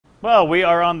Well, we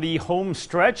are on the home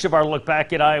stretch of our look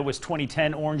back at Iowa's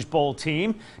 2010 Orange Bowl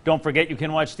team. Don't forget you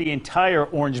can watch the entire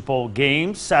Orange Bowl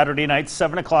game Saturday night,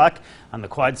 7 o'clock on the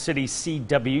Quad City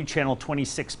CW, channel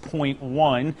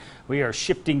 26.1. We are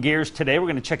shifting gears today. We're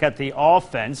going to check out the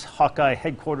offense. Hawkeye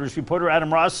headquarters reporter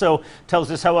Adam Rosso tells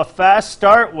us how a fast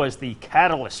start was the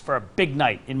catalyst for a big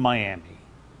night in Miami.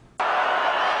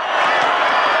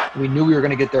 We knew we were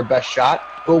going to get their best shot,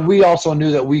 but we also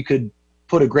knew that we could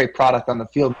put a great product on the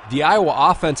field. The Iowa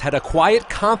offense had a quiet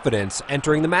confidence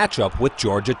entering the matchup with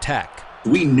Georgia Tech.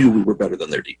 We knew we were better than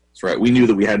their defense, right? We knew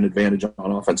that we had an advantage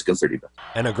on offense against their defense.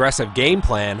 An aggressive game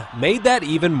plan made that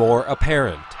even more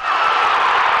apparent.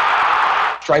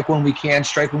 Strike when we can,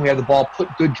 strike when we have the ball, put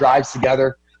good drives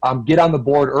together, get on the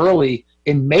board early,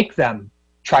 and make them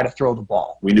try to throw the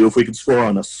ball. We knew if we could score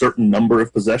on a certain number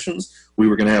of possessions, we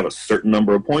were going to have a certain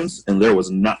number of points, and there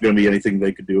was not going to be anything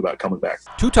they could do about coming back.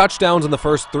 2 touchdowns in the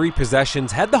first 3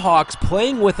 possessions had the Hawks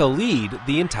playing with a lead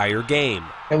the entire game.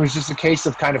 It was just a case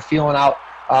of kind of feeling out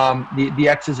the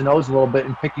X's and O's a little bit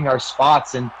and picking our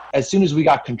spots. And as soon as we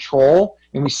got control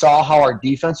and we saw how our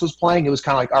defense was playing, it was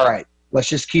kind of like, all right, let's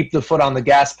just keep the foot on the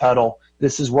gas pedal.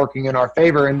 This is working in our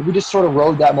favor. And we just sort of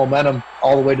rode that momentum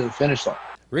all the way to the finish line.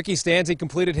 Ricky Stanzi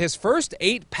completed his first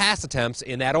 8 pass attempts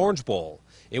in that Orange Bowl.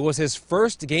 It was his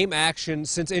first game action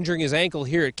since injuring his ankle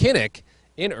here at Kinnick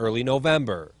in early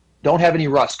November. Don't have any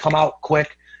rust. Come out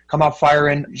quick. Come out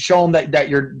firing. Show them that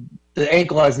the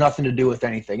ankle has nothing to do with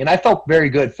anything. And I felt very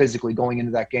good physically going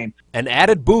into that game. An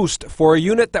added boost for a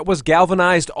unit that was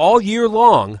galvanized all year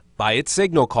long by its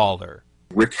signal caller.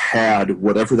 Rick had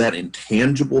whatever that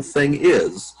intangible thing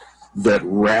is that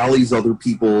rallies other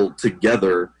people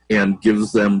together and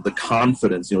gives them the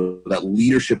confidence, that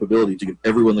leadership ability to give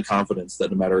everyone the confidence that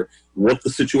no matter what the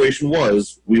situation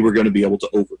was, we were going to be able to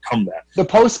overcome that. The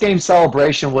post-game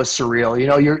celebration was surreal.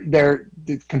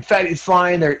 The confetti's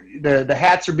flying, the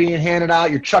hats are being handed out,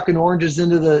 you're chucking oranges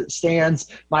into the stands.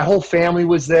 My whole family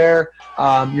was there.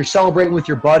 You're celebrating with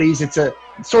your buddies. It's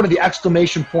sort of the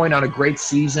exclamation point on a great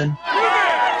season.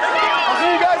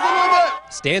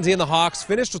 Stanzi and the Hawks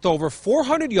finished with over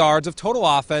 400 yards of total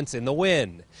offense in the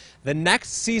win. The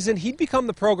next season, he'd become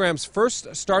the program's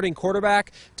first starting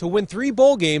quarterback to win 3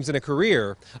 bowl games in a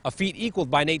career, a feat equaled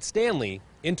by Nate Stanley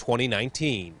in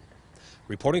 2019.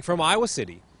 Reporting from Iowa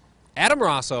City, Adam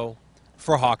Rosso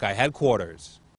for Hawkeye Headquarters.